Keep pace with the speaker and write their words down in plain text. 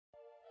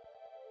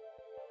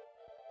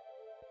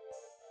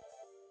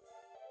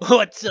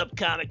What's up,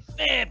 comic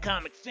fans?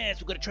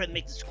 We're gonna try to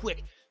make this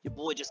quick. Your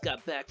boy just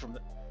got back from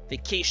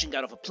vacation,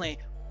 got off a plane.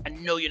 I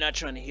know you're not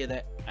trying to hear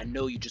that. I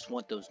know you just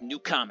want those new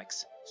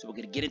comics. So we're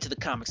gonna get into the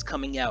comics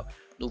coming out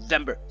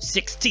November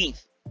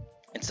 16th.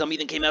 And some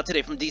even came out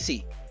today from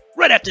DC.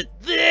 Right after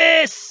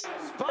this!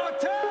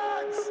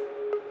 Spartans!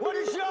 What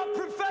is your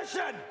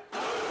profession?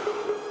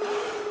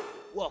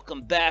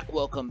 Welcome back,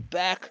 welcome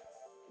back,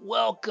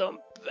 welcome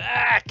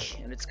back!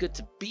 And it's good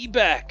to be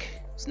back.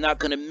 I was not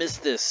gonna miss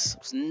this. I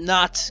was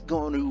not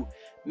going to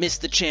miss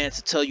the chance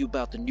to tell you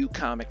about the new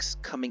comics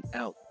coming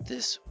out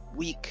this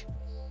week.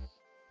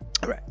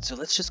 Alright, so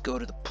let's just go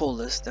to the pull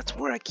list. That's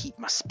where I keep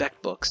my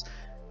spec books.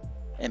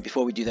 And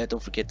before we do that,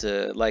 don't forget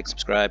to like,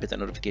 subscribe, hit that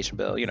notification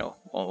bell, you know,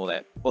 all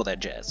that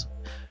jazz.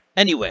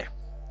 Anyway,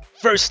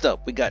 first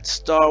up, we got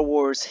Star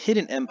Wars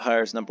Hidden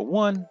Empires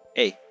 #1.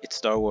 Hey, it's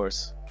Star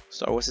Wars.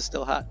 Star Wars is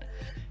still hot.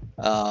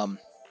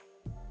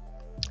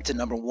 It's a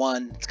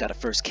 #1. It's got a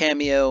first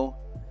cameo,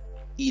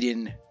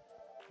 Eden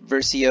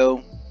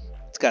Versio.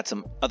 It's got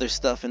some other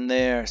stuff in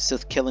there,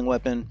 Sith killing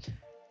weapon.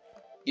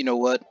 You know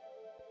what?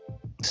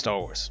 Star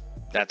Wars.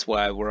 That's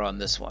why we're on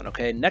this one,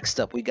 okay? Next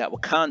up, we got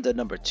Wakanda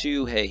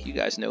 #2. Hey, you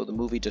guys know the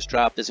movie just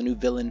dropped. There's a new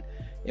villain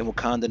in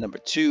Wakanda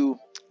 #2,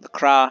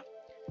 L'Kra,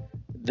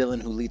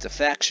 villain who leads a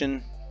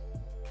faction.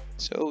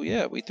 So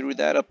yeah, we threw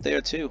that up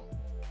there too.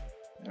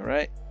 All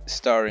right,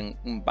 starring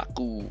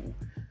M'Baku.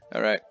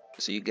 All right,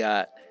 so you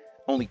got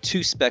only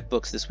 2 spec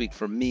books this week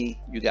from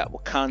me. You got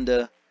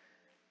Wakanda,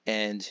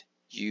 and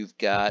you've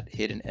got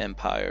Hidden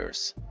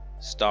Empires,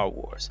 Star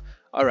Wars.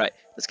 All right,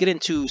 let's get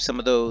into some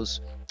of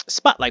those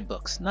spotlight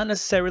books. Not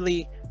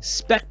necessarily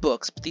spec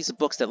books, but these are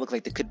books that look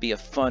like they could be a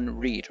fun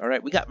read. All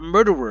right, we got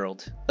Murder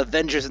World,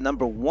 Avengers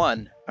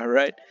 #1. All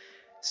right,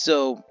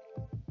 so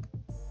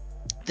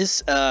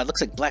this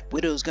looks like Black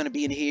Widow's going to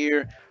be in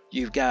here.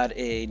 You've got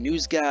a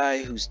news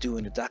guy who's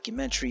doing a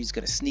documentary. He's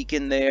going to sneak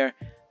in there.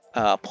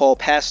 Paul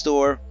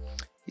Pastor.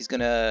 He's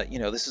going to, you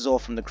know, this is all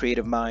from the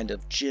creative mind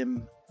of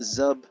Jim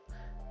Zub,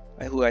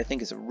 who I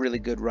think is a really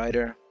good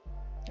writer.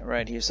 All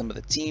right, here's some of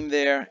the team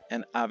there.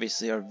 And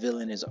obviously our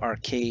villain is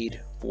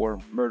Arcade for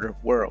Murder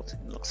World.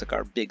 It looks like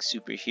our big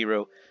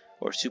superhero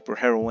or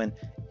superheroine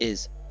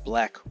is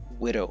Black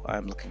Widow.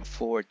 I'm looking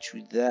forward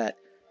to that.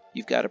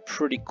 You've got a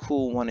pretty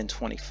cool 1 in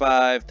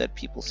 25 that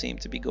people seem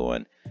to be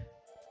going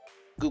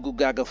Google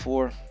Gaga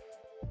for.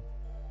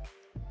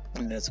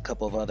 And there's a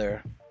couple of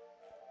other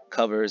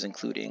covers,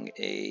 including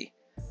a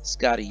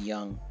Scotty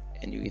Young,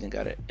 and you even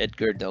got an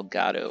Edgar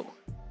Delgado.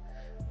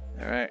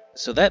 Alright,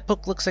 so that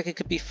book looks like it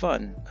could be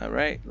fun.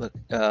 Alright, look,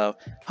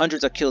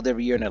 hundreds are killed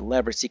every year in an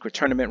elaborate secret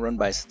tournament run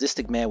by a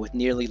sadistic man with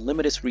nearly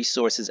limitless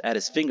resources at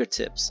his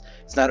fingertips.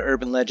 It's not an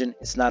urban legend,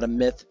 it's not a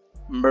myth.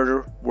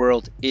 Murder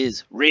World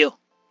is real.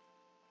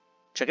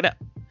 Check it out.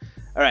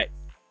 Alright,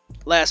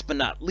 last but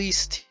not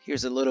least,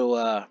 here's a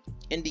little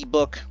indie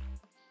book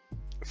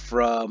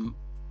from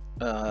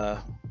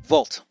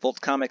Vault. Vault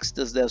Comics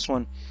does this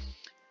one.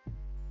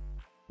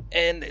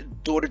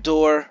 And Door to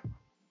Door,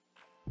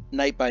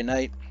 Night by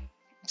Night.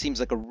 Seems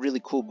like a really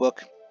cool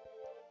book.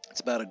 It's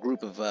about a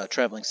group of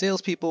traveling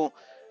salespeople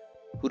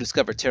who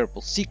discover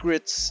terrible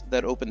secrets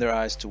that open their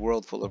eyes to a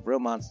world full of real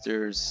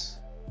monsters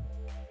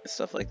and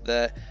stuff like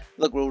that.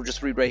 Look, we'll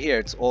just read right here.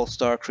 It's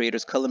all-star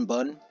creators Cullen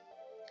Bunn,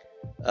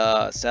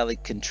 Sally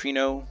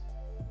Cantorino,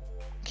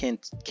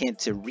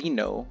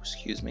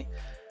 excuse me.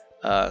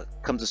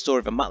 Comes the story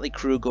of a motley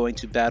crew going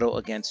to battle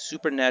against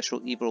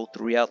supernatural evil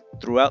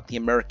throughout the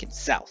American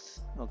South.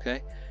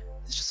 Okay,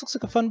 this just looks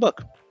like a fun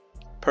book.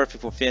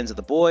 Perfect for fans of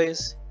The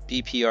Boys,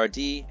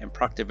 BPRD, and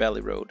Proctor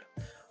Valley Road.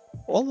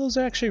 All those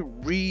are actually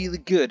really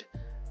good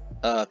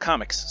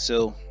comics.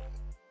 So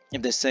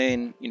if they're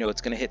saying, you know,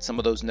 it's going to hit some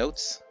of those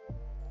notes,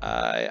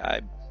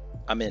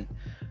 I'm in.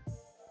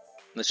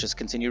 Let's just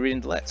continue reading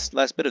the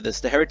last bit of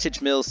this. The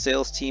Heritage Mills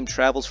sales team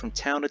travels from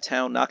town to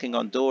town knocking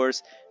on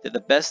doors. They're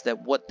the best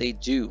at what they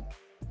do,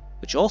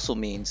 which also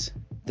means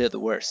they're the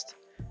worst.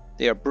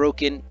 They are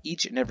broken,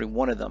 each and every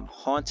one of them,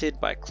 haunted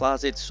by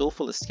closets so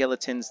full of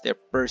skeletons they're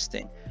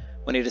bursting.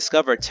 When they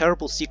discover a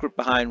terrible secret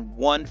behind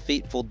one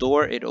fateful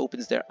door, it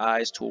opens their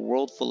eyes to a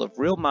world full of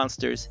real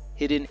monsters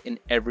hidden in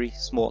every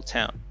small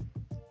town.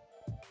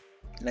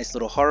 Nice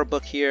little horror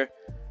book here.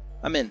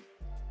 I'm in.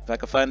 If I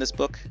can find this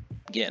book,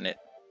 I'm getting it.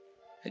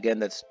 Again,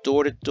 that's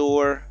Door to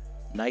Door,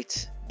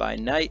 Night by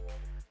Night.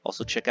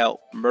 Also check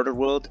out Murder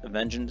World,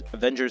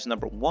 Avengers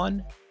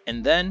 #1.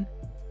 And then,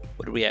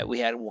 what are we at? We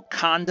had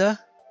Wakanda.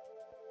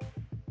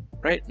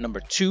 Right,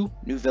 #2,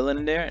 new villain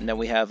in there, and then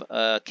we have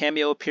a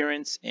cameo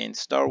appearance in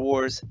Star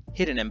Wars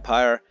Hidden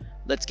Empire.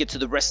 Let's get to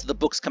the rest of the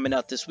books coming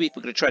out this week.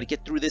 We're going to try to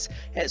get through this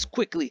as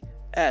quickly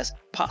as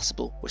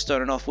possible. We're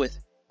starting off with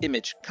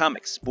Image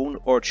Comics, Spoon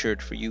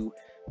Orchard, for you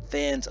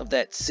fans of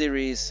that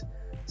series.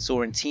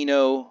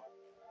 Sorrentino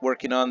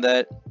working on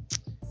that,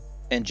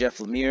 and Jeff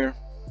Lemire,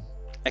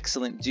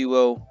 excellent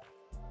duo.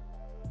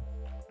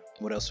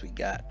 What else we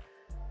got?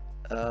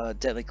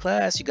 Deadly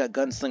Class, you got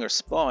Gunslinger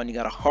Spawn, you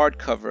got a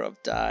hardcover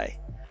of Die.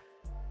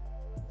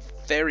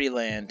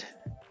 Fairyland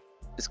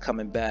is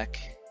coming back.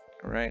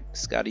 Alright,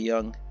 Scotty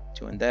Young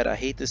doing that. I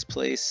hate this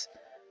place.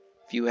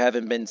 If you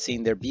haven't been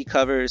seeing their B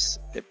covers,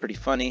 they're pretty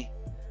funny.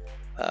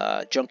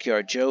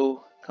 Junkyard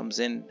Joe comes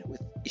in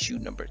with issue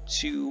number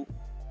 2.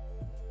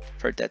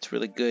 I've heard that's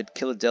really good.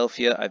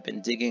 Philadelphia, I've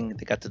been digging.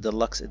 They got the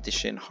deluxe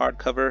edition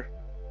hardcover.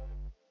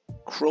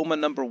 Chroma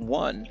number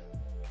 1.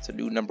 It's a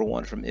new number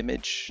 1 from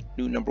Image.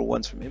 New number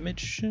 1s from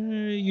Image,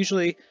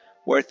 usually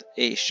worth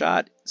a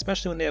shot,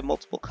 especially when they have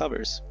multiple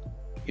covers.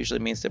 Usually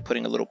means they're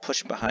putting a little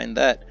push behind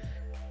that.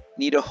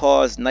 Nita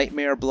Hawes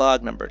Nightmare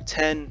blog number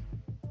 10.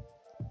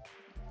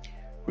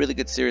 Really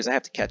good series. I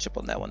have to catch up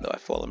on that one though.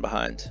 I've fallen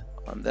behind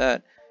on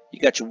that. You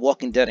got your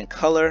Walking Dead in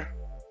color.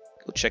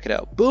 Go check it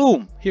out.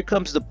 Boom! Here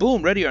comes the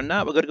boom. Ready or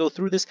not, we're going to go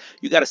through this.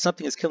 You got a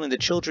Something Is Killing the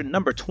Children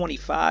number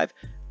 25.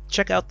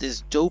 Check out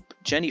this dope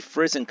Jenny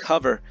Frison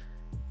cover.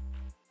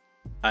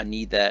 I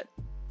need that.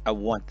 I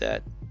want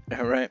that.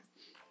 Alright.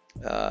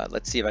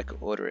 Let's see if I can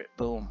order it.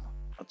 Boom.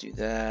 I'll do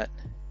that.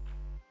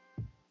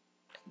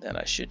 Then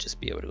I should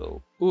just be able to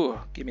go, ooh,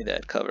 give me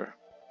that cover.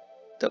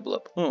 Double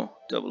up.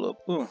 Double up.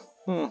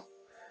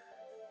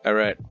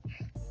 Alright.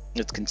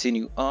 Let's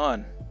continue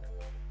on.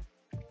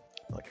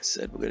 Like I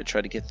said, we're going to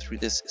try to get through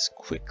this as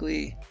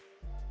quickly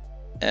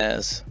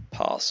as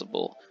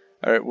possible.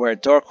 Alright, we're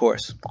at Dark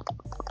Horse.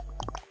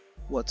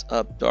 What's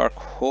up, Dark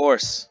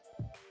Horse?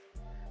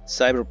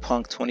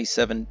 Cyberpunk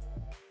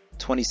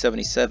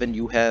 2077,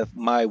 you have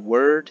My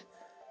Word.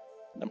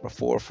 Number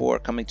 44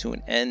 coming to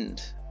an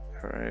end.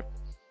 Alright.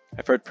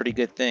 I've heard pretty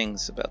good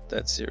things about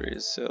that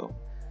series, so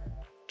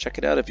check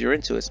it out if you're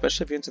into it,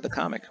 especially if you're into the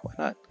comic. Why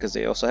not? Because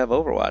they also have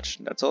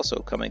Overwatch. That's also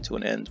coming to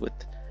an end with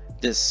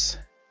this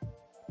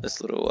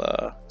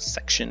little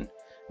section,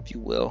 if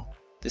you will.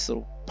 This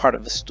little part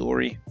of the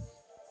story.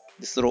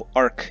 This little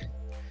arc.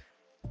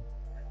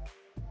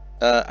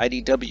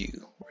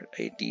 IDW. We're at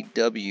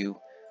IDW,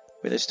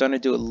 where they're starting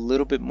to do a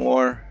little bit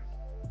more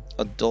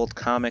adult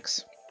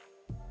comics.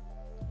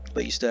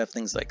 But you still have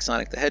things like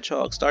Sonic the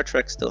Hedgehog, Star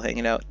Trek still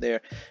hanging out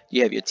there.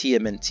 You have your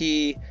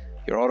TMNT,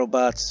 your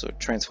Autobots or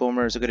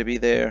Transformers are going to be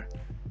there.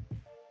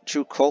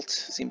 True Cult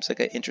seems like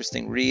an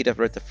interesting read. I've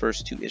read the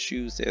first 2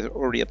 issues. They're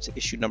already up to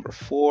issue number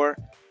 4.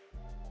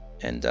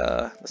 And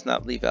let's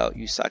not leave out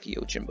Yusaki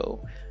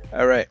Yojimbo.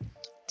 Alright,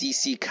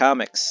 DC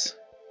Comics.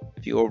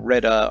 If you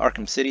read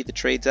Arkham City, the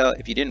trade's out.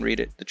 If you didn't read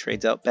it, the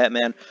trade's out.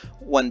 Batman,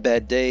 One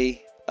Bad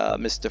Day,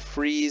 Mr.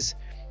 Freeze.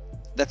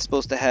 That's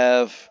supposed to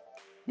have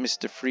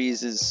Mr.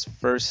 Freeze's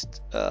first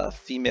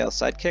female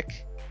sidekick,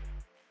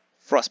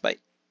 Frostbite.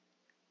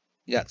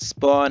 You got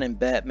Spawn and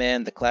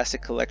Batman, the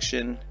classic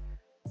collection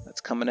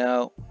that's coming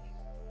out.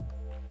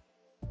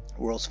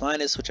 World's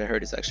Finest, which I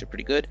heard is actually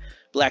pretty good.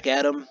 Black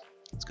Adam,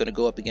 it's going to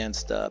go up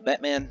against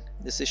Batman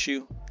this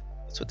issue.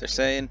 That's what they're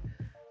saying.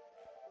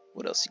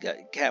 What else you got?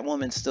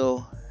 Catwoman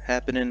still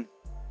happening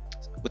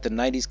with the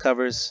 90s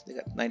covers. They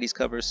got 90s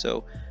covers,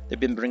 so they've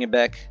been bringing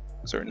back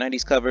certain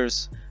 90s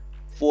covers.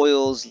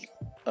 Foils,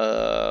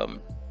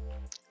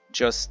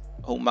 just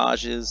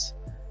homages,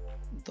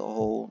 the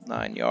whole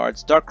 9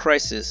 yards. Dark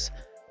Crisis,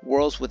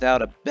 Worlds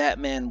Without a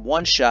Batman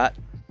one-shot,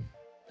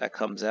 that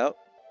comes out.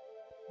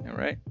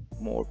 Alright,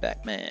 more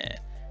Batman.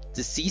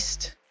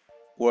 Deceased,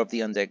 War of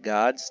the Undead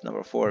Gods,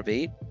 number 4 of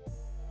 8.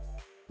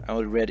 I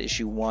only read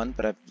issue 1,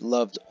 but I've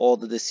loved all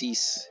the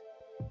Deceased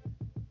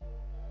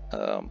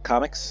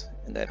comics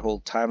and that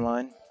whole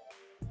timeline,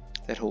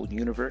 that whole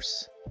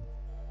universe.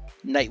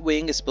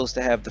 Nightwing is supposed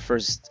to have the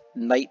first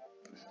Nightmite,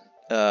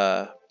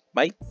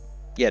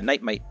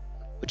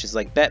 which is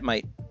like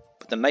Batmite,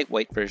 but the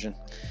Nightwing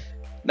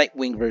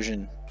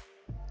version.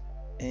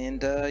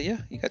 And yeah,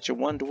 you got your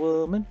Wonder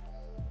Woman.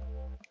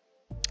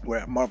 We're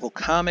at Marvel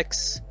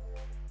Comics.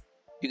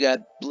 You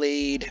got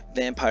Blade,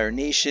 Vampire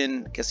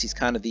Nation. I guess he's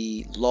kind of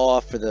the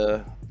law for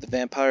the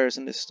vampires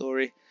in this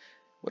story.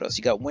 What else?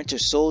 You got Winter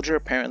Soldier,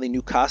 apparently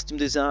new costume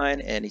design,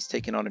 and he's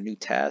taking on a new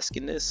task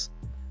in this.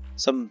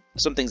 Some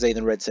things I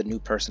even read said new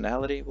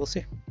personality. We'll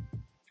see.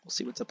 We'll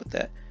see what's up with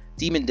that.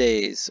 Demon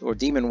Days or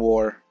Demon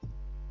War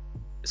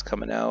is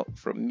coming out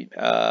from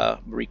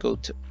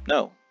Mariko to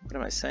no. What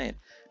am I saying?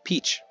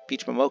 Peach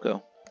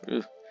Momoko.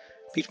 Ugh.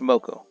 Peach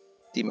Momoko.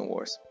 Demon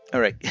Wars. All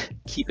right,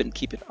 keep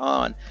it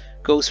on.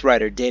 Ghost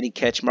Rider, Danny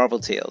Ketch, Marvel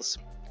Tales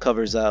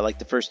covers like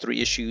the first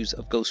 3 issues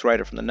of Ghost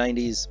Rider from the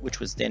 90s, which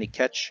was Danny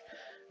Ketch.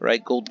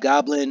 Right, Gold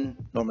Goblin,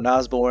 Norman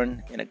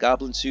Osborn in a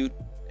goblin suit.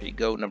 There you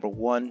go, number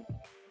 1.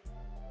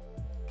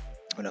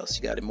 What else?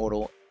 You got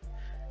Immortal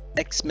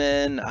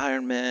X-Men,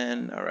 Iron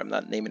Man. Or I'm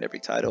not naming every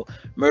title.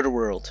 Murder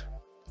World,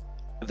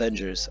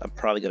 Avengers. I'm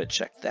probably gonna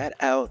check that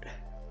out.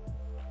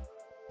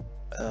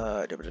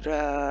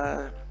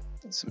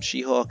 Some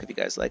She-Hulk if you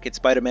guys like it.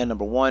 Spider-Man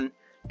number 1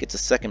 gets a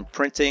second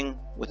printing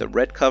with a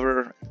red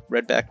cover,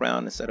 red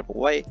background instead of a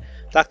white.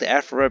 Dr.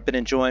 Aphra I've been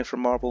enjoying from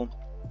Marvel.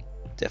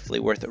 Definitely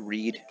worth a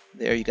read.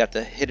 There you got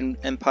the Hidden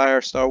Empire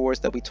Star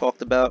Wars that we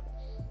talked about.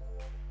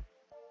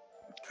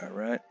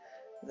 Alright.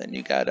 Then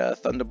you got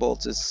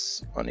Thunderbolts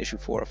is on issue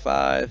 4 or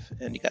 5.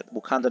 And you got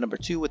Wakanda number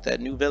 2 with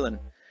that new villain.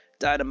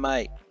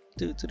 Dynamite.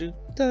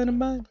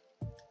 Dynamite.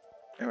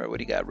 Alright, what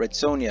do you got? Red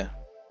Sonja.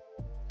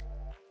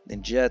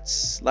 then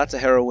Jets, lots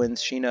of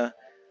heroines, Sheena,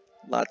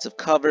 lots of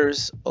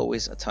covers,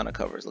 always a ton of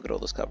covers. Look at all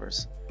those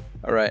covers.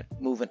 All right,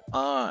 moving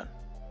on.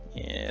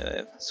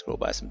 Yeah, scroll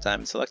by some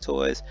Diamond Select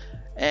toys,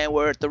 and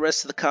we're at the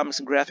rest of the comics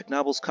and graphic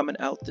novels coming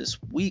out this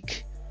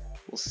week.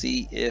 We'll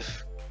see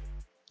if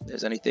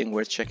there's anything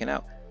worth checking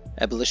out.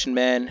 Abolition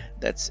Man,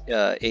 that's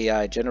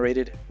AI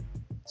generated,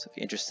 so if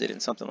you're interested in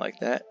something like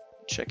that,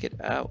 check it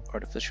out.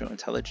 Artificial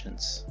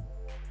intelligence.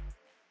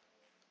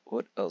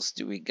 What else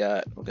do we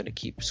got? We're gonna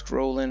keep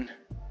scrolling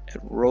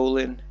and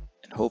rolling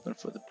and hoping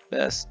for the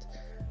best.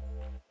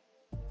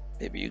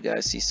 Maybe you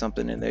guys see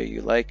something in there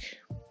you like.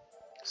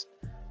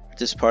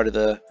 This part of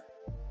the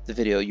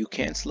video, you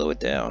can't slow it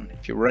down.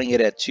 If you're running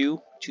it at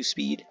two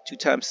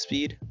times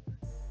speed,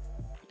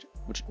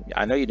 which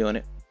I know you're doing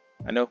it.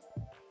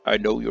 I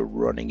know you're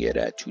running it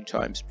at 2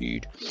 times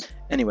speed.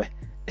 Anyway,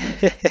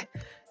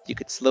 you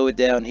could slow it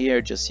down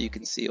here just so you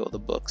can see all the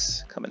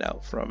books coming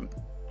out from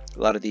a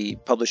lot of the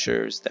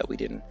publishers that we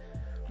didn't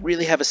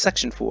really have a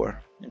section for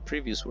in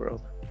Previews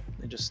World.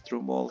 They just threw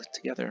them all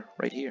together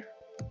right here.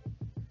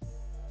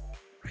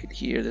 Right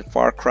here, the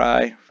Far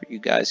Cry, for you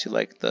guys who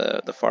like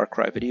the Far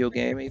Cry video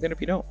game. Even if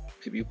you don't,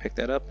 maybe you pick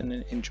that up and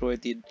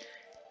enjoyed the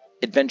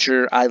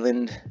Adventure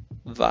Island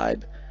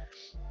vibe.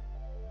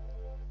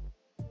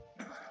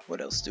 What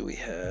else do we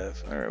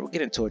have? All right, we're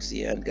getting towards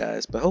the end,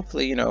 guys, but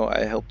hopefully, you know,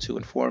 I helped to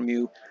inform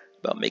you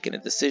about making a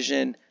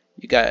decision.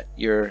 You got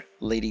your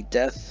Lady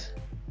Death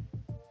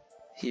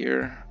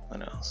here.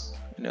 What else?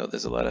 I know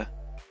there's a lot of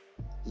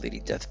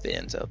Lady Death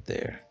fans out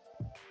there,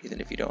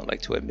 even if you don't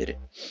like to admit it.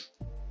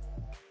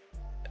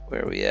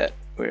 Where are we at?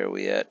 Where are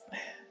we at?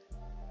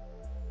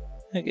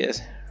 I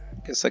guess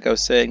like I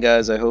was saying,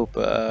 guys, I hope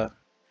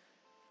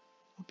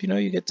you know,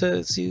 you get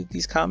to see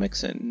these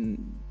comics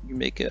and you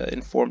make an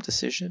informed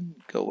decision.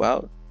 Go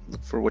out,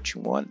 look for what you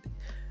want,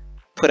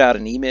 put out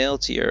an email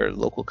to your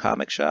local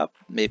comic shop,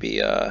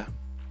 maybe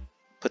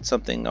put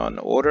something on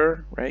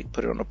order, right?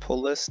 Put it on a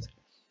pull list.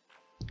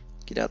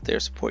 Get out there,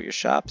 support your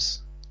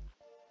shops,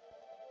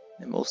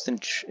 and most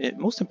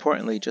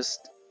importantly,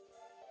 just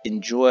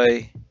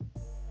enjoy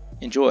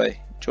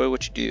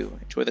what you do.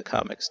 Enjoy the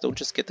comics. Don't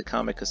just get the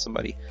comic because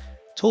somebody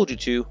told you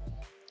to.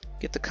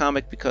 Get the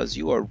comic because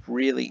you are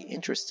really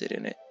interested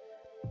in it.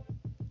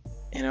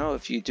 You know,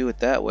 if you do it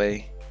that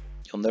way,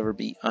 you'll never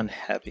be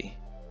unhappy.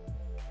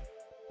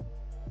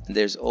 And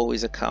there's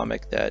always a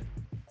comic that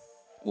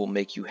will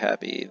make you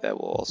happy, that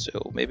will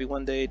also maybe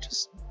one day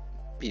just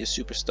be a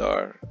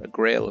superstar, a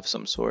grail of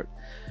some sort.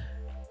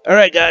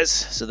 Alright guys,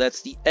 so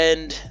that's the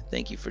end.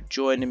 Thank you for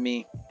joining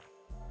me.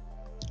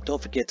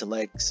 Don't forget to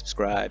like,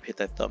 subscribe, hit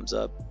that thumbs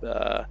up,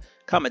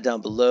 comment down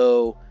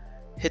below,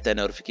 hit that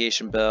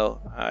notification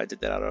bell. I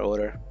did that out of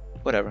order.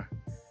 Whatever.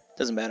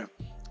 Doesn't matter.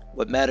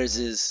 What matters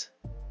is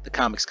the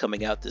comics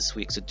coming out this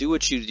week. So do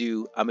what you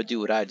do. I'm going to do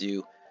what I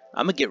do.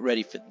 I'm going to get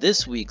ready for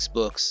this week's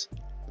books.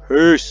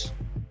 Peace.